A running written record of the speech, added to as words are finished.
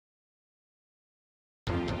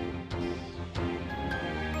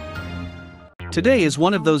Today is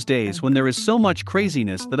one of those days when there is so much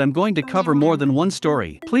craziness that I'm going to cover more than one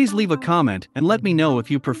story. Please leave a comment and let me know if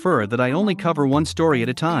you prefer that I only cover one story at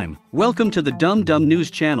a time. Welcome to the Dum Dum News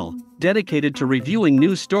Channel, dedicated to reviewing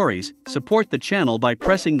news stories. Support the channel by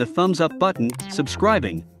pressing the thumbs up button,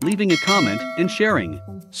 subscribing, leaving a comment, and sharing.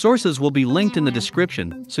 Sources will be linked in the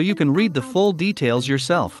description so you can read the full details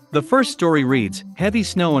yourself. The first story reads, heavy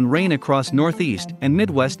snow and rain across Northeast and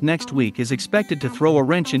Midwest next week is expected to throw a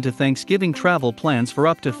wrench into Thanksgiving travel plans for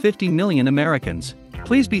up to 50 million Americans.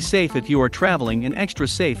 Please be safe if you are traveling and extra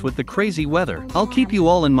safe with the crazy weather. I'll keep you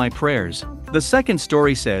all in my prayers. The second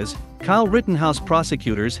story says, Kyle Rittenhouse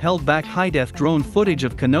prosecutors held back high-def drone footage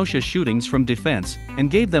of Kenosha shootings from defense and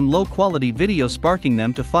gave them low-quality video sparking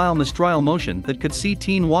them to file mistrial motion that could see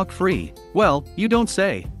teen walk free. Well, you don't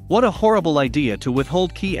say. What a horrible idea to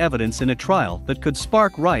withhold key evidence in a trial that could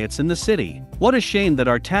spark riots in the city. What a shame that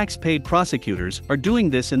our tax-paid prosecutors are doing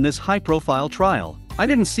this in this high-profile trial. I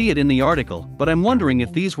didn't see it in the article, but I'm wondering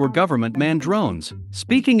if these were government-manned drones.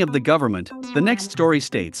 Speaking of the government, the next story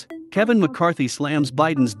states, Kevin McCarthy slams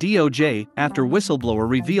Biden's DOJ after whistleblower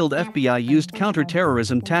revealed FBI used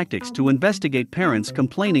counterterrorism tactics to investigate parents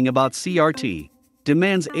complaining about CRT.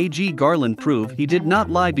 Demands AG Garland prove he did not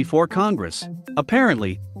lie before Congress.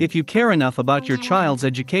 Apparently, if you care enough about your child's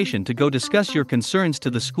education to go discuss your concerns to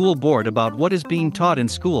the school board about what is being taught in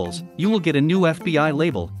schools, you will get a new FBI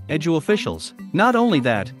label, Edu Officials. Not only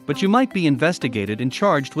that, but you might be investigated and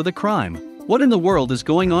charged with a crime. What in the world is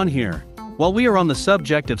going on here? While we are on the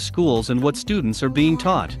subject of schools and what students are being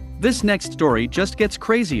taught, this next story just gets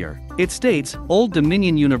crazier. It states, Old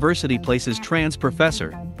Dominion University places trans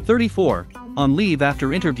professor, 34, on leave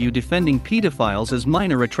after interview defending pedophiles as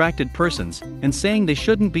minor attracted persons and saying they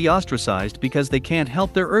shouldn't be ostracized because they can't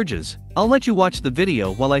help their urges. I'll let you watch the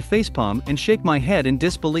video while I facepalm and shake my head in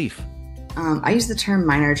disbelief. I use the term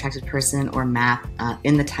minor attracted person or MAP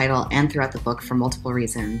in the title and throughout the book for multiple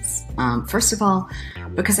reasons. First of all,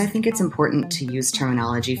 because I think it's important to use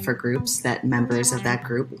terminology for groups that members of that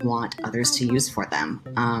group want others to use for them.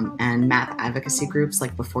 And MAP advocacy groups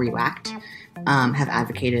like Before You Act have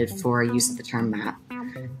advocated for use of the term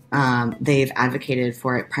MAP. They've advocated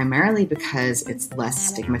for it primarily because it's less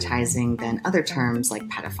stigmatizing than other terms like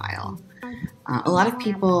pedophile. A lot of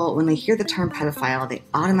people, when they hear the term pedophile, they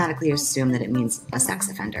automatically assume that it means a sex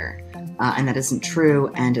offender. And that isn't true,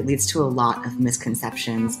 and it leads to a lot of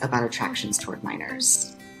misconceptions about attractions toward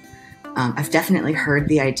minors. I've definitely heard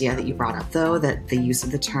the idea that you brought up, though, that the use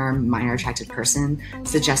of the term minor attracted person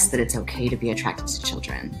suggests that it's okay to be attracted to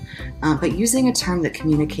children. But using a term that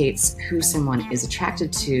communicates who someone is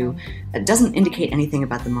attracted to doesn't indicate anything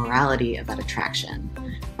about the morality of that attraction.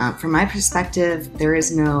 From my perspective, there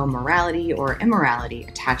is no morality or immorality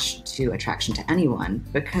attached to attraction to anyone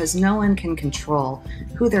because no one can control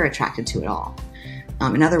who they're attracted to at all.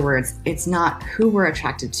 In other words, it's not who we're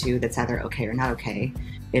attracted to that's either okay or not okay.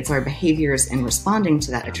 It's our behaviors in responding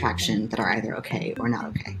to that attraction that are either okay or not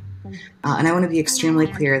okay. And I want to be extremely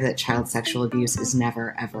clear that child sexual abuse is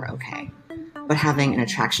never, ever okay. But having an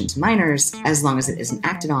attraction to minors, as long as it isn't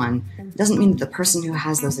acted on, doesn't mean that the person who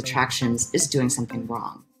has those attractions is doing something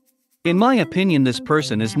wrong. In my opinion, this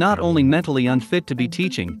person is not only mentally unfit to be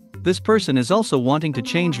teaching, this person is also wanting to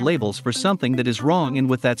change labels for something that is wrong and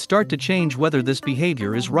with that start to change whether this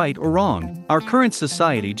behavior is right or wrong. Our current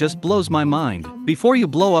society just blows my mind. Before you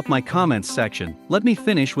blow up my comments section, let me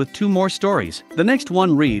finish with two more stories. The next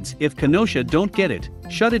one reads, if Kenosha don't get it,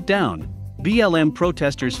 shut it down. BLM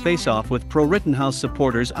protesters face off with pro-Rittenhouse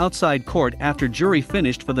supporters outside court after jury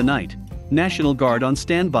finished for the night. National Guard on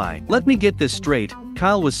standby. Let me get this straight,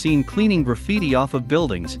 Kyle was seen cleaning graffiti off of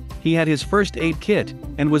buildings, he had his first aid kit,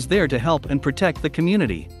 and was there to help and protect the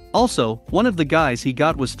community. Also, one of the guys he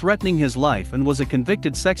got was threatening his life and was a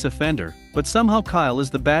convicted sex offender, but somehow Kyle is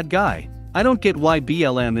the bad guy. I don't get why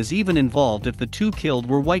BLM is even involved if the two killed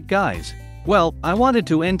were white guys. Well, I wanted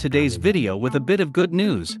to end today's video with a bit of good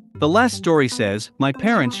news. The last story says, my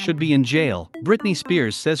parents should be in jail. Britney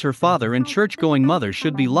Spears says her father and church-going mother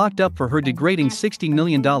should be locked up for her degrading $60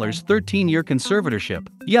 million 13-year conservatorship.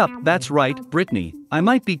 Yup, that's right, Britney. I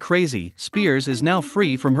might be crazy, Spears is now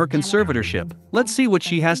free from her conservatorship. Let's see what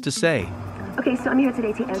she has to say. Okay, so I'm here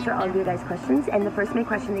today to answer all of your guys' questions, and the first main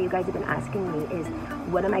question that you guys have been asking me is,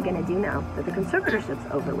 what am I going to do now that the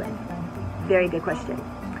conservatorship's over with? Very good question.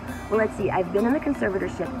 Well, let's see, I've been in the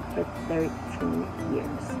conservatorship for 13 years.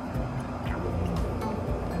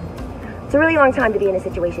 It's a really long time to be in a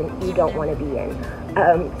situation you don't want to be in.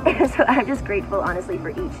 So I'm just grateful, honestly,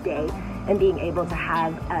 for each day and being able to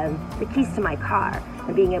have the keys to my car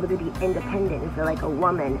and being able to be independent and feel like a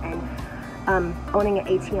woman. And owning an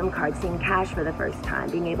ATM card, seeing cash for the first time,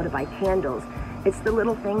 being able to buy candles. It's the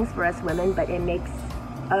little things for us women, but it makes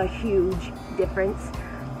a huge difference.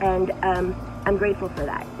 And I'm grateful for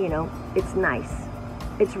that, you know. It's nice.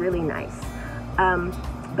 It's really nice.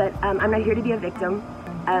 But I'm not here to be a victim.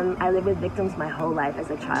 I lived with victims my whole life as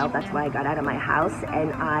a child. That's why I got out of my house,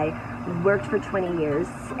 and I worked for 20 years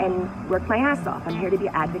and worked my ass off. I'm here to be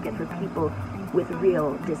an advocate for people with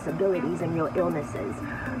real disabilities and real illnesses.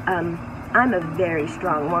 I'm a very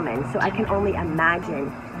strong woman, so I can only imagine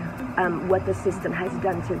what the system has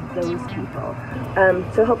done to those people.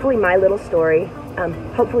 So hopefully my little story,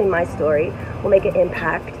 hopefully my story will make an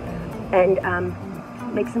impact and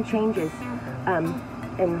make some changes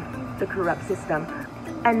in the corrupt system.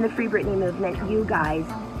 And the Free Britney movement, you guys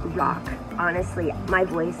rock. Honestly, my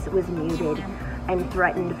voice was muted and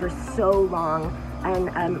threatened for so long, and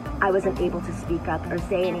I wasn't able to speak up or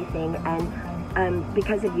say anything, and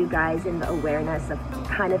because of you guys and the awareness of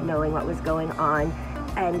kind of knowing what was going on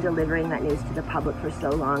and delivering that news to the public for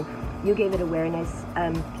so long, you gave it awareness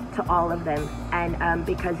to all of them, and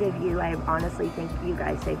because of you, I honestly think you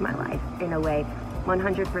guys saved my life in a way,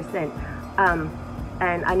 100%.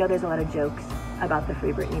 And I know there's a lot of jokes about the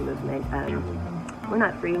Free Britney movement. We're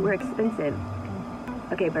not free, we're expensive.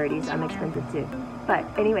 Okay, birdies, I'm expensive too. But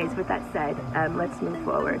anyways, with that said, let's move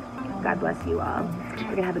forward. God bless you all.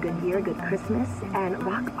 We're gonna have a good year, good Christmas, and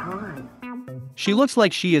rock on. She looks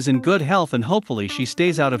like she is in good health and hopefully she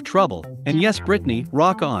stays out of trouble. And yes, Britney,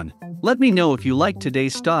 rock on. Let me know if you like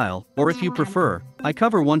today's style, or if you prefer, I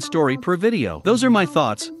cover one story per video. Those are my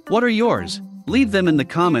thoughts, what are yours? Leave them in the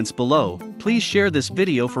comments below. Please share this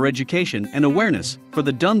video for education and awareness. For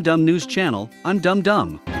the Dum Dum News Channel, I'm Dum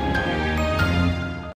Dum.